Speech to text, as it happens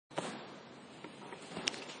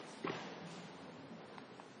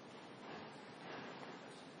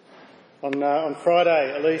On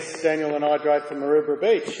Friday, Elise, Daniel and I drove to Maroubra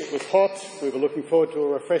Beach. It was hot. We were looking forward to a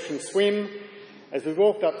refreshing swim. As we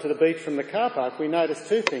walked up to the beach from the car park, we noticed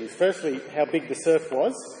two things. Firstly, how big the surf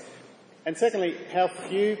was, and secondly, how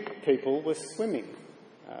few people were swimming.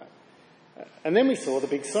 And then we saw the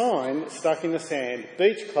big sign stuck in the sand,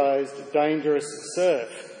 "Beach closed, dangerous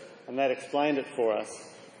surf," and that explained it for us.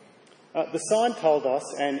 The sign told us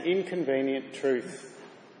an inconvenient truth.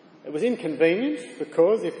 It was inconvenient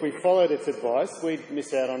because if we followed its advice, we'd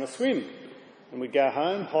miss out on a swim and we'd go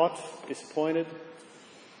home hot, disappointed.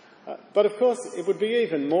 But of course, it would be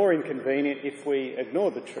even more inconvenient if we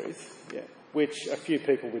ignored the truth, which a few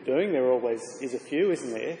people were doing. There always is a few,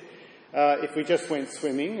 isn't there? If we just went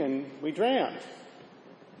swimming and we drowned.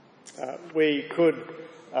 We could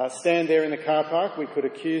stand there in the car park, we could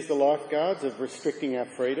accuse the lifeguards of restricting our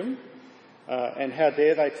freedom. And how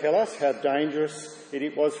dare they tell us how dangerous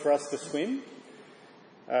it was for us to swim,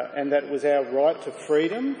 and that was our right to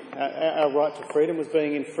freedom. Our right to freedom was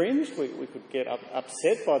being infringed. We could get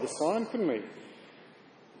upset by the sign, couldn't we?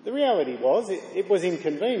 The reality was it was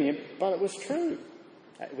inconvenient, but it was true.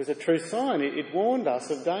 It was a true sign. It warned us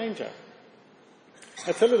of danger.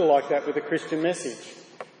 It's a little like that with the Christian message.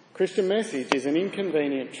 Christian message is an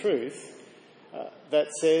inconvenient truth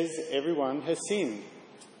that says everyone has sinned.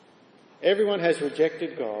 Everyone has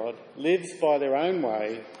rejected God, lives by their own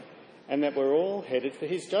way, and that we're all headed for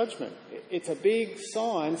his judgment. It's a big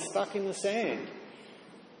sign stuck in the sand.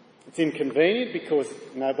 It's inconvenient because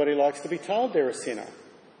nobody likes to be told they're a sinner.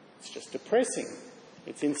 It's just depressing.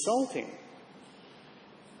 It's insulting.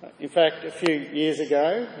 In fact, a few years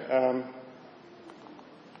ago,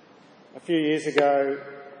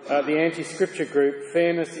 the anti-scripture group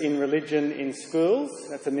Fairness in Religion in Schools,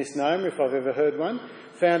 that's a misnomer if I've ever heard one,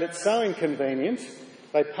 found it so inconvenient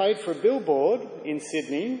they paid for a billboard in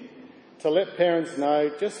Sydney to let parents know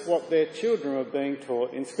just what their children were being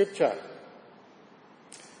taught in Scripture.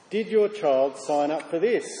 "Did your child sign up for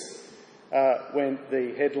this?" went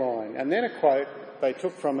the headline. And then a quote they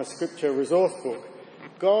took from a Scripture resource book.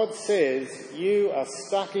 "God says you are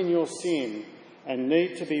stuck in your sin and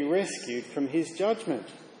need to be rescued from his judgment."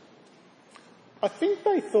 I think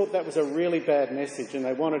they thought that was a really bad message and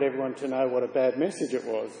they wanted everyone to know what a bad message it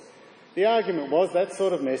was. The argument was that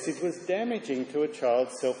sort of message was damaging to a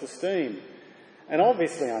child's self-esteem and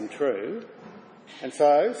obviously untrue, and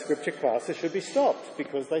so scripture classes should be stopped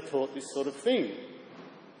because they taught this sort of thing.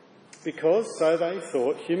 Because, so they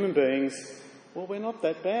thought, human beings, well, we're not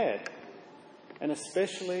that bad, and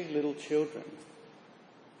especially little children.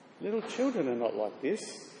 Little children are not like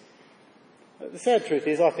this. The sad truth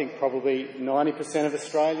is I think probably 90% of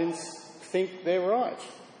Australians think they're right,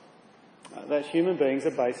 that human beings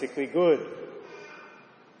are basically good.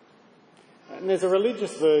 And there's a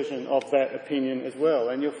religious version of that opinion as well,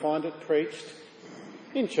 and you'll find it preached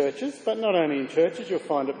in churches, but not only in churches, you'll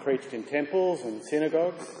find it preached in temples and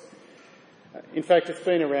synagogues. In fact, it's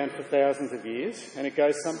been around for thousands of years, and it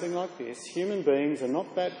goes something like this: human beings are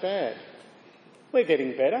not that bad. We're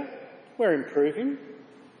getting better, we're improving,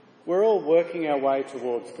 we're all working our way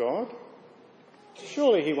towards God.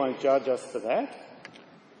 Surely he won't judge us for that.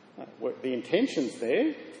 The intention's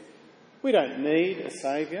there. We don't need a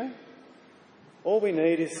saviour. All we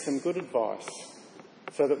need is some good advice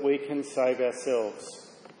so that we can save ourselves.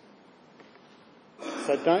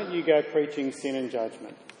 So don't you go preaching sin and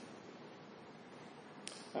judgment.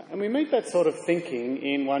 And we meet that sort of thinking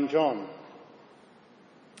in 1 John.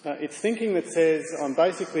 It's thinking that says, I'm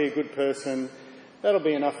basically a good person, that'll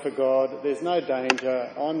be enough for God, there's no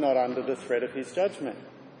danger, I'm not under the threat of his judgment.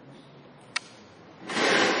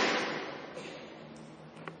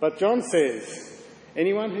 But John says,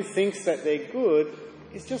 anyone who thinks that they're good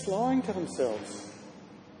is just lying to themselves.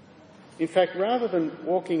 In fact, rather than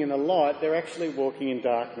walking in the light, they're actually walking in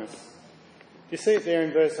darkness. Do you see it there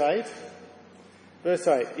in verse 8? Verse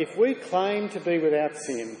 8, if we claim to be without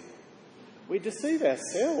sin, we deceive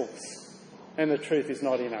ourselves and the truth is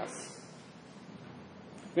not in us.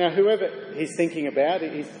 Now, whoever he's thinking about,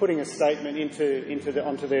 he's putting a statement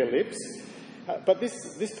onto their lips. But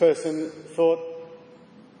this person thought,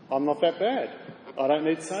 I'm not that bad. I don't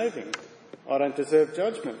need saving. I don't deserve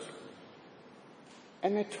judgment.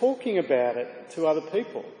 And they're talking about it to other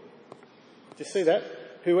people. Do you see that?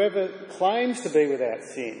 Whoever claims to be without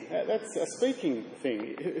sin, that's a speaking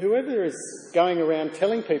thing. Whoever is going around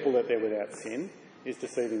telling people that they're without sin is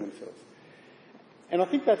deceiving themselves. And I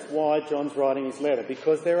think that's why John's writing his letter,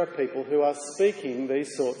 because there are people who are speaking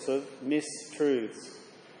these sorts of mistruths.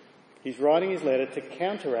 He's writing his letter to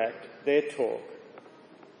counteract their talk.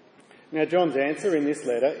 Now, John's answer in this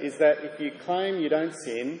letter is that if you claim you don't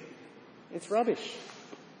sin, it's rubbish.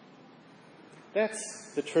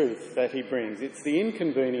 That's the truth that he brings. It's the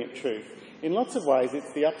inconvenient truth. In lots of ways,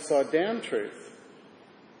 it's the upside-down truth.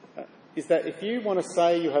 Is that if you want to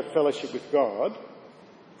say you have fellowship with God,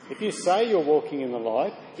 if you say you're walking in the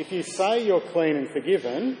light, if you say you're clean and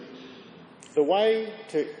forgiven, the way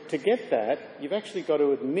to get that, you've actually got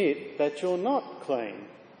to admit that you're not clean.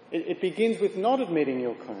 It begins with not admitting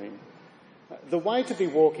you're clean. The way to be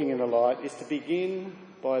walking in the light is to begin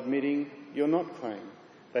by admitting you're not clean,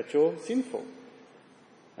 that you're sinful.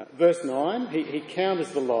 Verse 9, he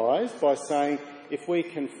counters the lies by saying, if we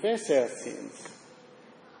confess our sins,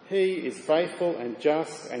 he is faithful and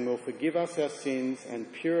just and will forgive us our sins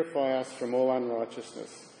and purify us from all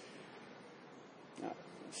unrighteousness.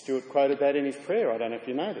 Stuart quoted that in his prayer. I don't know if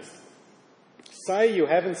you noticed. Say you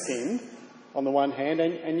haven't sinned on the one hand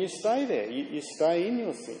and you stay there. You stay in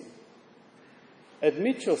your sin.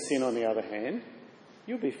 Admit your sin on the other hand.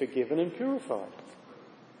 You'll be forgiven and purified.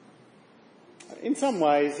 In some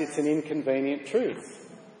ways, it's an inconvenient truth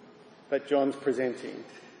that John's presenting,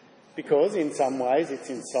 because in some ways it's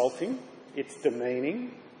insulting, it's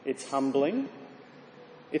demeaning, it's humbling,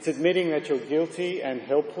 it's admitting that you're guilty and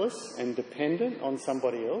helpless and dependent on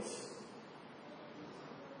somebody else.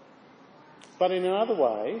 But in another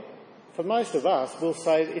way, for most of us, we'll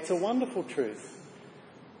say it's a wonderful truth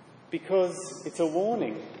because it's a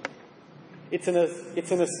warning. It's an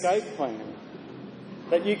escape plan.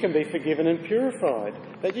 That you can be forgiven and purified.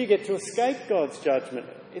 That you get to escape God's judgment.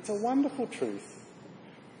 It's a wonderful truth.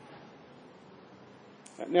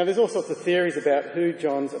 Now, there's all sorts of theories about who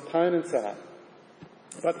John's opponents are.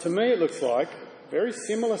 But to me, it looks like a very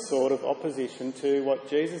similar sort of opposition to what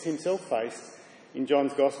Jesus himself faced in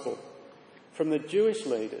John's Gospel from the Jewish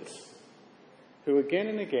leaders, who again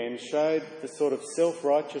and again showed the sort of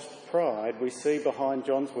self-righteous pride we see behind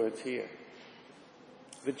John's words here.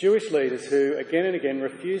 The Jewish leaders who again and again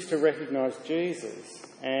refused to recognise Jesus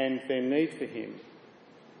and their need for him.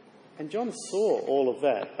 And John saw all of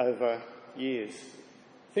that over years.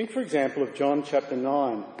 Think, for example, of John chapter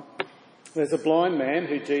 9. There's a blind man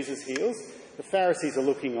who Jesus heals. The Pharisees are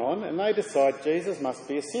looking on and they decide Jesus must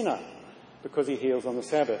be a sinner because he heals on the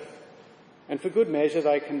Sabbath. And for good measure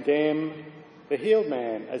they condemn the healed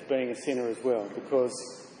man as being a sinner as well because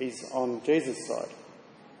he's on Jesus' side.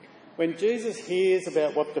 When Jesus hears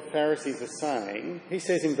about what the Pharisees are saying, he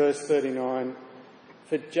says in verse 39,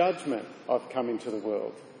 "For judgment I've come into the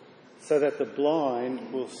world, so that the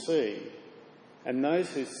blind will see, and those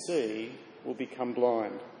who see will become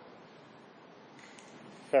blind."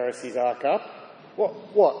 Pharisees arc up.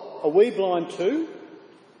 What? Are we blind too?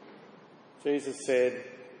 Jesus said,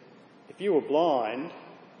 if you were blind,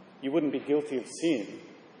 you wouldn't be guilty of sin.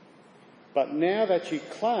 But now that you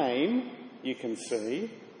claim you can see,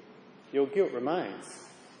 your guilt remains.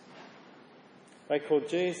 They called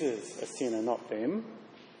Jesus a sinner, not them.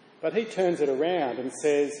 But he turns it around and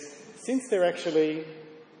says, since they're actually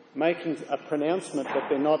making a pronouncement that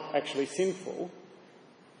they're not actually sinful,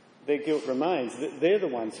 their guilt remains. They're the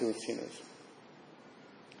ones who are sinners.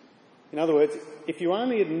 In other words, if you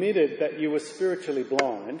only admitted that you were spiritually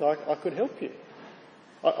blind, I could help you.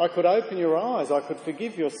 I could open your eyes, I could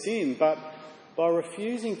forgive your sin, but by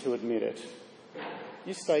refusing to admit it,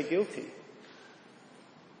 you stay guilty.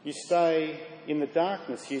 You stay in the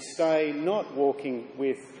darkness. You stay not walking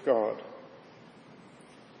with God.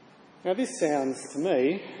 Now this sounds to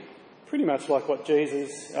me pretty much like what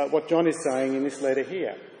John is saying in this letter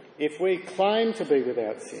here. If we claim to be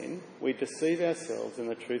without sin, we deceive ourselves and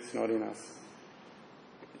the truth's not in us.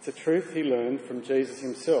 It's a truth he learned from Jesus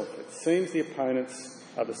himself. It seems the opponents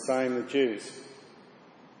are the same, the Jews.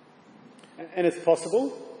 And it's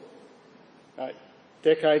possible,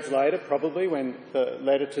 decades later, probably when the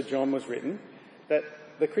letter to John was written, that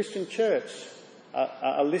the Christian church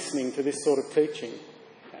are listening to this sort of teaching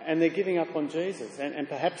and they're giving up on Jesus and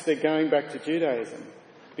perhaps they're going back to Judaism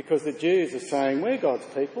because the Jews are saying, we're God's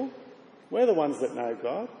people, we're the ones that know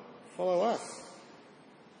God, follow us.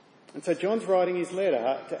 And so John's writing his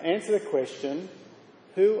letter to answer the question,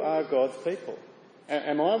 who are God's people?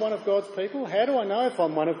 Am I one of God's people? How do I know if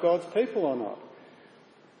I'm one of God's people or not?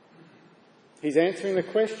 He's answering the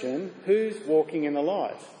question, who's walking in the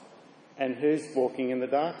light and who's walking in the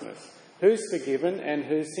darkness? Who's forgiven and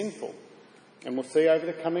who's sinful? And we'll see over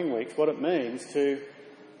the coming weeks what it means to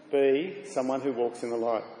be someone who walks in the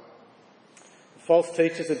light. False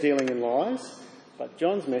teachers are dealing in lies, but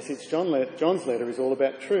John's message, John's letter is all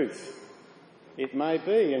about truth. It may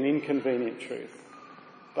be an inconvenient truth,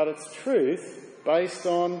 but it's truth based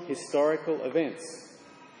on historical events.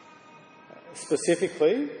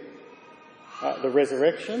 Specifically, the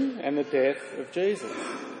resurrection and the death of Jesus.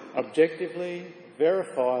 Objectively,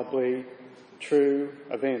 verifiably true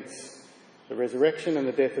events, the resurrection and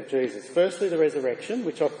the death of Jesus. Firstly, the resurrection,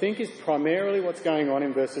 which I think is primarily what's going on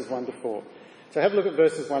in verses 1 to 4. So have a look at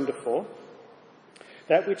verses 1 to 4.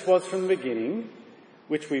 That which was from the beginning,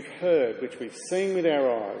 which we've heard, which we've seen with our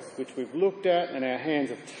eyes, which we've looked at and our hands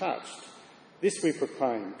have touched, this we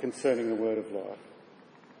proclaim concerning the word of life.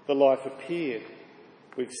 The life appeared.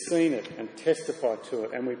 We've seen it and testified to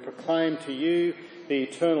it, and we proclaim to you the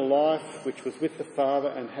eternal life which was with the Father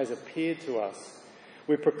and has appeared to us.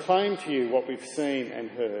 We proclaim to you what we've seen and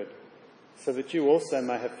heard, so that you also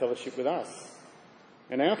may have fellowship with us.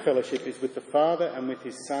 And our fellowship is with the Father and with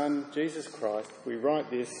his Son, Jesus Christ. We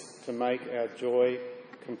write this to make our joy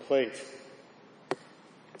complete.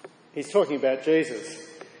 He's talking about Jesus.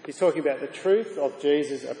 He's talking about the truth of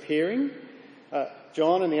Jesus appearing.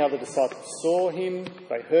 John and the other disciples saw him,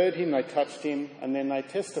 they heard him, they touched him, and then they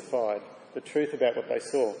testified the truth about what they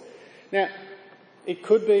saw. Now, it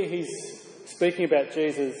could be he's speaking about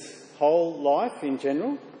Jesus' whole life in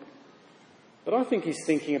general, but I think he's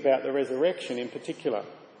thinking about the resurrection in particular.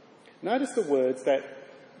 Notice the words that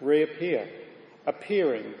reappear: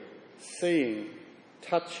 appearing, seeing,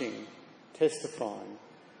 touching, testifying.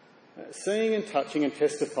 Seeing and touching and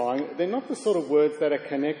testifying, they're not the sort of words that are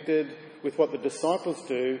connected with what the disciples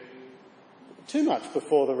do too much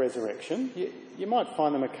before the resurrection. You might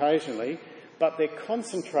find them occasionally, but they're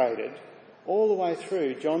concentrated all the way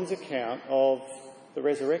through John's account of the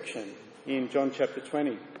resurrection in John chapter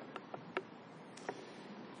 20.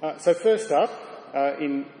 So first up,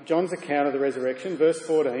 in John's account of the resurrection, verse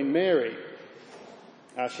 14, Mary,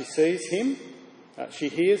 she sees him, she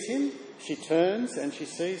hears him, she turns and she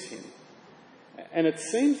sees him. And it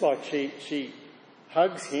seems like she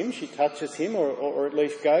hugs him, she touches him, or at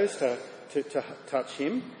least goes to touch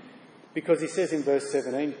him, because he says in verse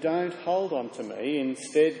 17, don't hold on to me,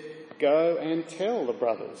 instead go and tell the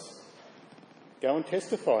brothers. Go and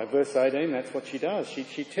testify. Verse 18, that's what she does.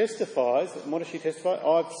 She testifies. And what does she testify?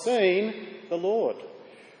 I've seen the Lord.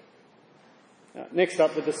 Next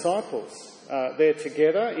up, the disciples. They're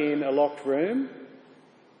together in a locked room.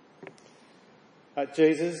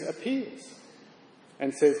 Jesus appears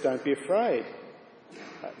and says, don't be afraid.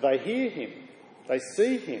 They hear him. They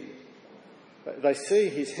see him. They see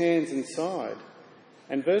his hands and side.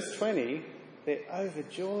 And verse 20, they're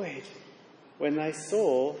overjoyed when they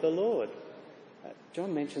saw the Lord.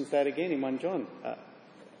 John mentions that again in 1 John,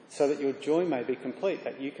 so that your joy may be complete,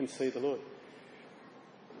 that you can see the Lord.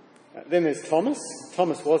 Then there's Thomas.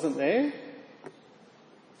 Thomas wasn't there.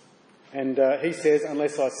 And he says,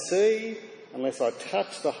 unless I see, unless I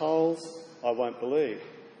touch the holes, I won't believe.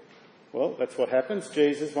 Well, that's what happens.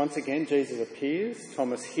 Once again, Jesus appears.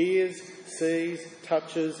 Thomas hears, sees,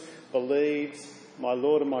 touches, believes. My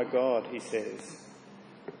Lord and my God, he says.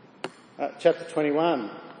 Chapter 21.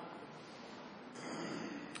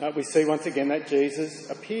 We see once again that Jesus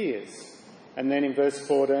appears. And then in verse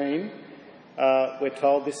 14, we're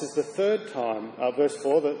told this is the third time, verse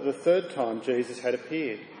 4, the third time Jesus had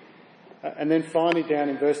appeared. And then finally down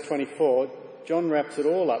in verse 24, John wraps it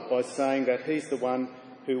all up by saying that he's the one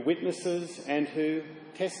who witnesses and who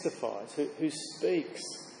testifies, who speaks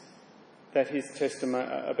that his testimony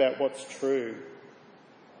about what's true.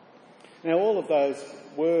 Now all of those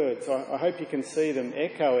words, I hope you can see them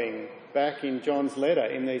echoing back in John's letter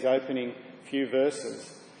in these opening few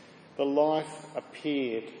verses. The life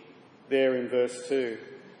appeared there in verse 2.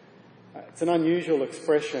 It's an unusual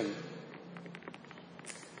expression,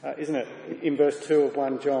 isn't it? In verse 2 of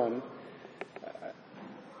 1 John,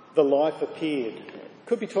 the life appeared.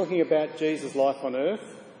 Could be talking about Jesus' life on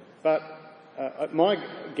earth, but my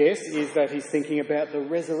guess is that he's thinking about the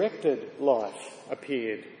resurrected life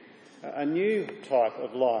appeared. A new type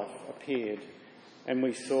of life appeared, and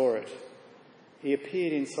we saw it. He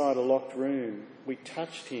appeared inside a locked room. We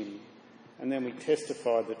touched him, and then we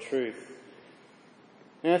testified the truth.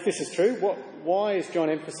 Now, if this is true, why is John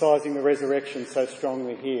emphasising the resurrection so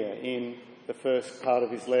strongly here in the first part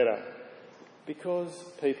of his letter? Because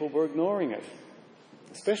people were ignoring it.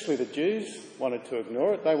 Especially the Jews wanted to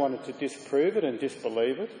ignore it. They wanted to disprove it and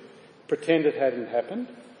disbelieve it, pretend it hadn't happened.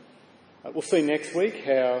 We'll see next week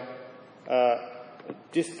how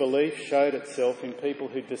disbelief showed itself in people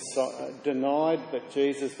who denied that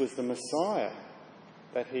Jesus was the Messiah,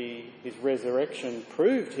 that his resurrection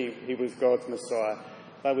proved he was God's Messiah.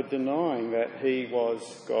 They were denying that he was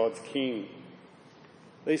God's King.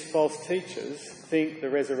 These false teachers think the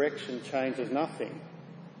resurrection changes nothing.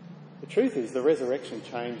 The truth is the resurrection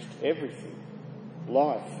changed everything.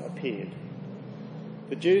 Life appeared.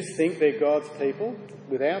 The Jews think they're God's people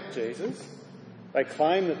without Jesus. They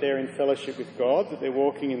claim that they're in fellowship with God, that they're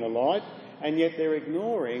walking in the light, and yet they're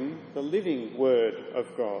ignoring the living Word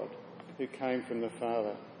of God who came from the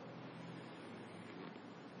Father.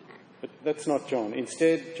 But that's not John.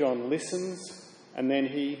 Instead, John listens and then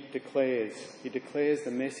he declares. He declares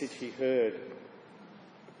the message he heard.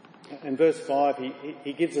 In verse 5,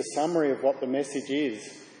 he gives a summary of what the message is.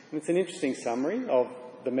 And it's an interesting summary of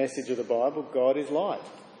the message of the Bible. God is light.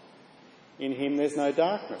 In him there's no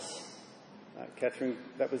darkness. Catherine,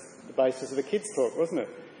 that was the basis of the kids' talk, wasn't it?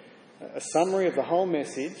 A summary of the whole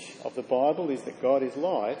message of the Bible is that God is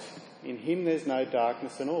light. In him there's no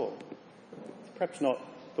darkness at all. It's perhaps not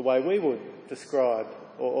the way we would describe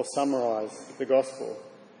or summarise the gospel.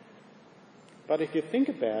 But if you think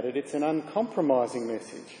about it, it's an uncompromising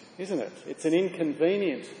message, isn't it? It's an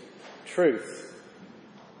inconvenient truth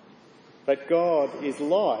that God is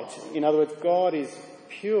light. In other words, God is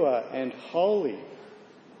pure and holy.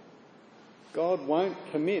 God won't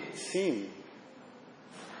permit sin.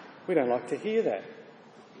 We don't like to hear that.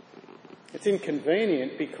 It's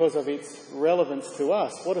inconvenient because of its relevance to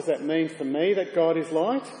us. What does that mean for me, that God is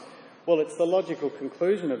light? Well, it's the logical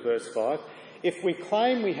conclusion of verse 5. If we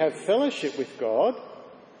claim we have fellowship with God,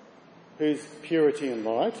 who's purity and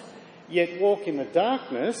light, yet walk in the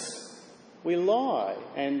darkness, we lie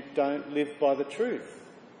and don't live by the truth.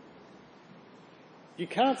 You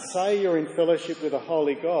can't say you're in fellowship with a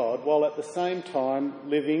holy God while at the same time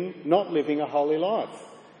not living a holy life.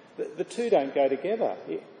 The two don't go together.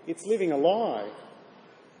 It's living a lie.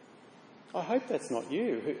 I hope that's not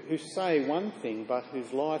you, who say one thing but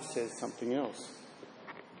whose life says something else.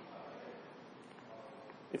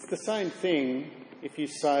 It's the same thing if you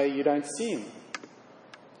say you don't sin.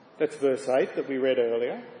 That's verse 8 that we read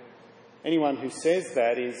earlier. Anyone who says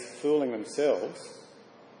that is fooling themselves.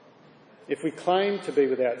 If we claim to be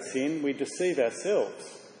without sin, we deceive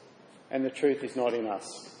ourselves, and the truth is not in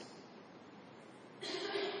us.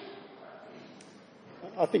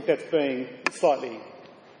 I think that's being slightly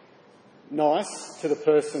nice to the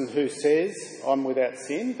person who says, I'm without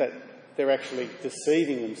sin, that they're actually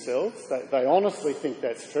deceiving themselves. They honestly think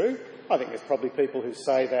that's true. I think there's probably people who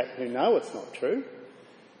say that who know it's not true.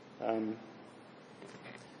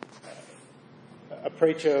 A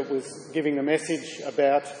preacher was giving a message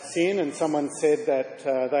about sin and someone said that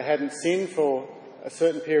they hadn't sinned for a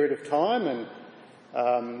certain period of time,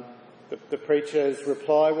 and the preacher's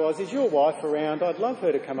reply was, is your wife around? I'd love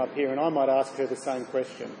her to come up here and I might ask her the same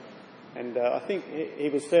question. And I think he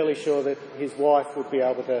was fairly sure that his wife would be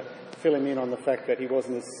able to fill him in on the fact that he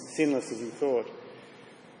wasn't as sinless as he thought.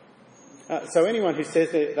 So anyone who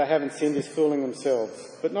says that they haven't sinned is fooling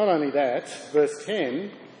themselves. But not only that, verse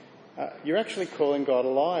 10, you're actually calling God a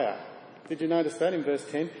liar. Did you notice that in verse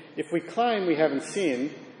 10? If we claim we haven't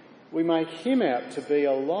sinned, we make him out to be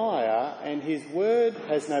a liar and his word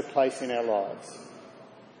has no place in our lives.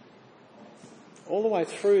 All the way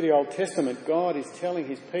through the Old Testament, God is telling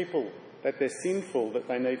his people that they're sinful, that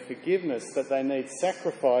they need forgiveness, that they need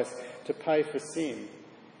sacrifice to pay for sin.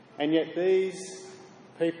 And yet these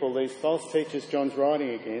people, these false teachers John's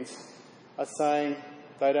writing against, are saying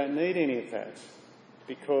they don't need any of that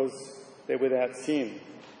because they're without sin.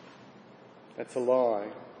 That's a lie.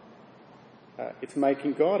 It's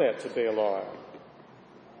making God out to be a liar.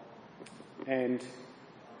 And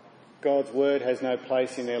God's word has no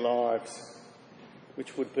place in their lives,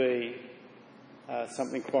 which would be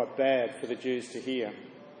something quite bad for the Jews to hear.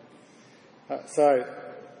 So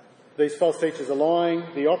these false teachers are lying,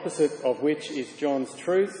 the opposite of which is John's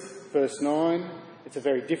truth. Verse 9, it's a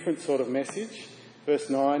very different sort of message.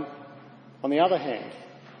 Verse 9, on the other hand,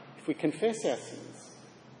 if we confess our sins,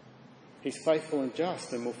 he's faithful and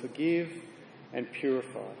just and will forgive and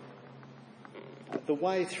purify. The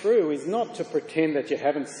way through is not to pretend that you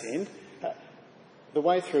haven't sinned. The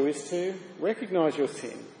way through is to recognise your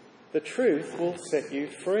sin. The truth will set you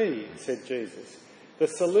free, said Jesus. The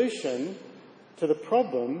solution to the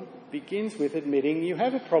problem begins with admitting you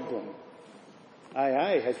have a problem.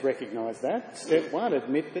 AA has recognised that. Step 1,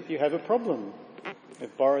 admit that you have a problem.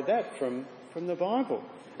 They've borrowed that from the Bible.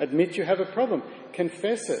 Admit you have a problem.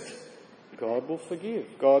 Confess it. God will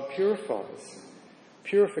forgive. God purifies.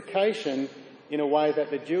 Purification in a way that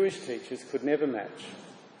the Jewish teachers could never match.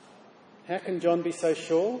 How can John be so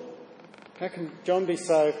sure? How can John be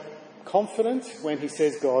so confident when he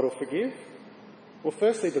says God will forgive? Well,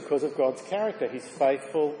 firstly, because of God's character. He's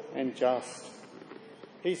faithful and just.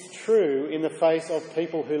 He's true in the face of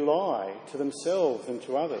people who lie to themselves and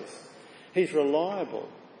to others. He's reliable.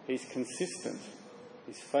 He's consistent.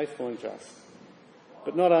 He's faithful and just.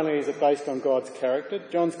 But not only is it based on God's character,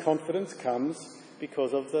 John's confidence comes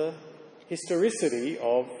because of the historicity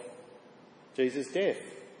of Jesus' death.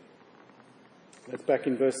 That's back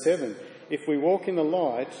in verse 7. if we walk in the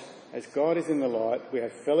light, as God is in the light, we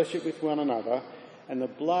have fellowship with one another, and the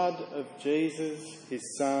blood of Jesus,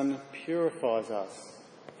 his Son, purifies us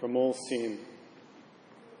from all sin.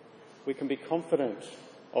 We can be confident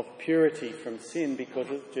of purity from sin because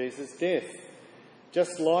of Jesus' death.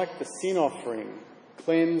 Just like the sin offering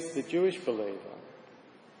cleansed the Jewish believer.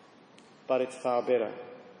 But it's far better.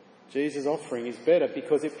 Jesus' offering is better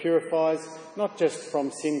because it purifies not just from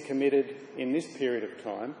sin committed in this period of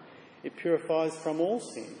time, it purifies from all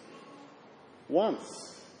sin.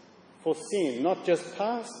 Once for sin, not just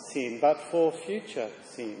past sin, but for future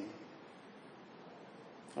sin.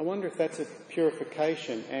 I wonder if that's a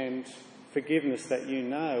purification and forgiveness that you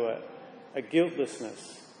know, a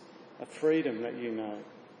guiltlessness, a freedom that you know.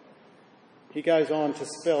 He goes on to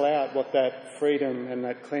spell out what that freedom and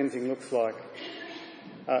that cleansing looks like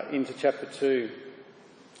into chapter 2.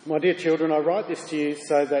 My dear children, I write this to you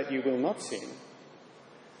so that you will not sin.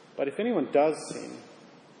 But if anyone does sin,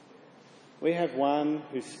 we have one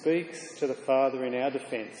who speaks to the Father in our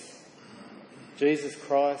defence, Jesus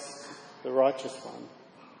Christ, the righteous one.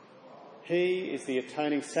 He is the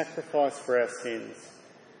atoning sacrifice for our sins,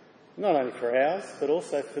 not only for ours, but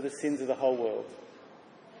also for the sins of the whole world.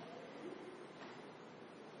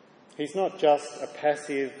 He's not just a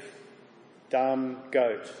passive, dumb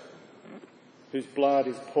goat whose blood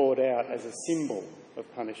is poured out as a symbol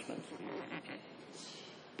of punishment.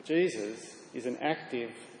 Jesus is an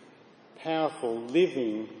active, powerful,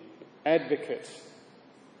 living advocate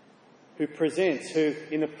who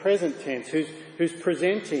in the present tense, who's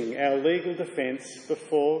presenting our legal defence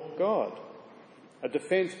before God, a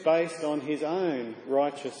defence based on his own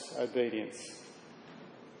righteous obedience.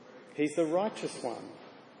 He's the righteous one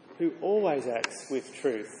who always acts with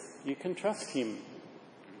truth. You can trust him.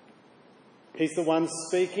 He's the one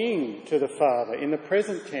speaking to the Father in the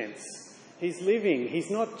present tense. He's living.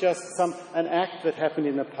 He's not just an act that happened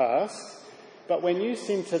in the past, but when you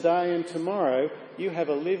sin today and tomorrow, you have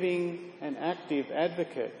a living and active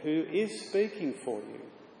advocate who is speaking for you.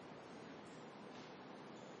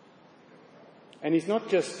 And he's not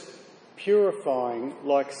just purifying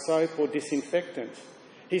like soap or disinfectant.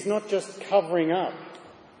 He's not just covering up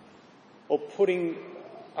or putting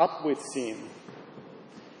up with sin.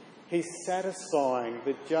 He's satisfying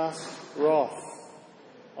the just wrath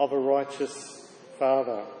of a righteous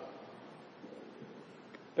Father.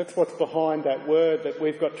 That's what's behind that word that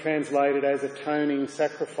we've got translated as atoning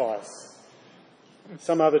sacrifice.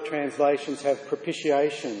 Some other translations have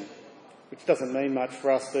propitiation, which doesn't mean much for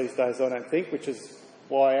us these days, I don't think, which is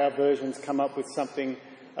why our versions come up with something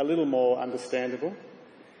a little more understandable.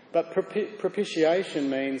 But propitiation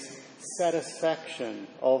means satisfaction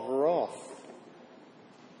of wrath.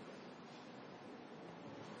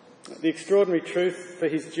 The extraordinary truth for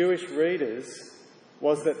his Jewish readers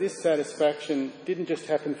was that this satisfaction didn't just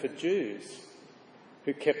happen for Jews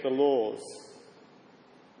who kept the laws.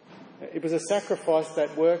 It was a sacrifice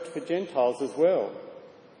that worked for Gentiles as well.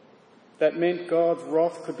 That meant God's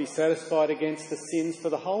wrath could be satisfied against the sins for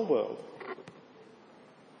the whole world.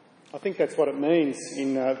 I think that's what it means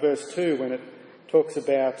in verse 2 when it talks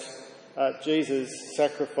about Jesus'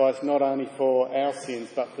 sacrifice not only for our sins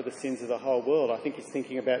but for the sins of the whole world. I think he's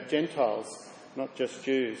thinking about Gentiles, not just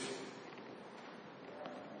Jews.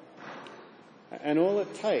 And all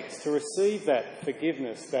it takes to receive that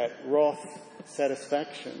forgiveness, that wrath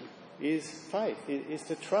satisfaction, is faith, is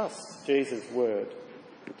to trust Jesus' word,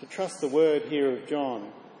 to trust the word here of John,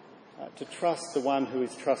 to trust the one who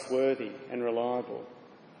is trustworthy and reliable.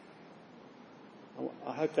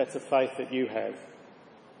 I hope that's a faith that you have.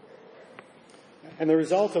 And the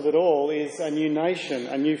result of it all is a new nation,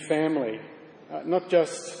 a new family, not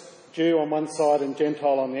just Jew on one side and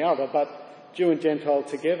Gentile on the other, but Jew and Gentile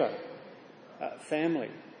together. Family.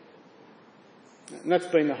 And that's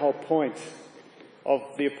been the whole point of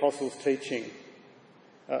the Apostles' teaching,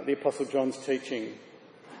 the Apostle John's teaching.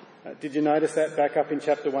 Did you notice that back up in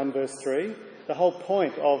chapter 1 verse 3? The whole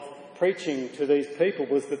point of preaching to these people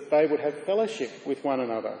was that they would have fellowship with one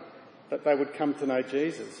another, that they would come to know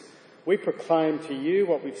Jesus. We proclaim to you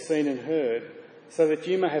what we've seen and heard, so that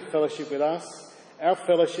you may have fellowship with us. Our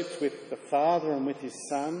fellowship's with the Father and with his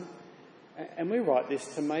Son. And we write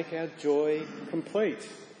this to make our joy complete.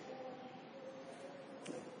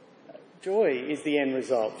 Joy is the end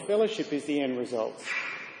result. Fellowship is the end result.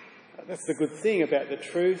 That's the good thing about the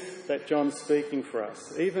truth that John's speaking for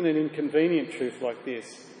us, even an inconvenient truth like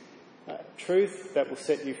this. Truth that will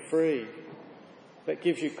set you free, that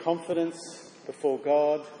gives you confidence before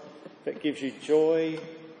God, that gives you joy,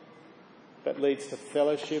 that leads to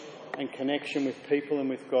fellowship and connection with people and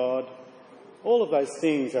with God. All of those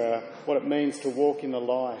things are what it means to walk in the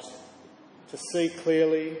light to see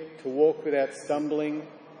clearly, to walk without stumbling,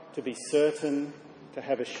 to be certain, to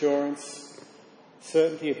have assurance,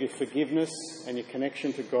 certainty of your forgiveness and your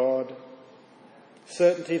connection to God,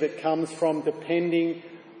 certainty that comes from depending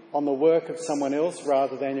on the work of someone else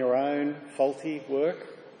rather than your own faulty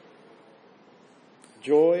work,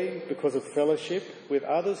 joy because of fellowship with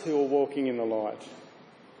others who are walking in the light.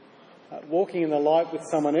 Walking in the light with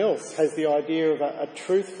someone else has the idea of a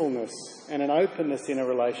truthfulness and an openness in a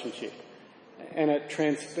relationship and a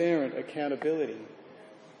transparent accountability.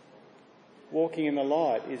 Walking in the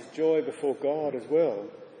light is joy before God as well,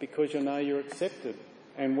 because you know you're accepted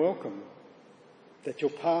and welcome, that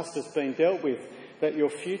your past has been dealt with, that your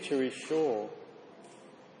future is sure.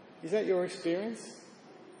 Is that your experience?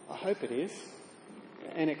 I hope it is,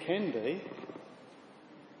 and it can be.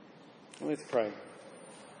 Let's pray.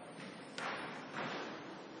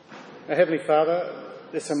 Our Heavenly Father,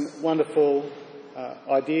 there's some wonderful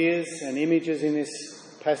ideas and images in this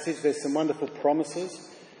passage. There's some wonderful promises.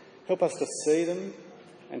 Help us to see them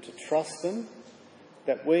and to trust them,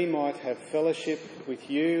 that we might have fellowship with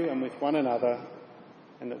you and with one another,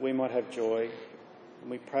 and that we might have joy.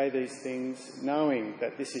 And we pray these things knowing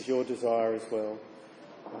that this is your desire as well.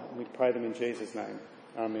 We pray them in Jesus' name.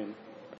 Amen.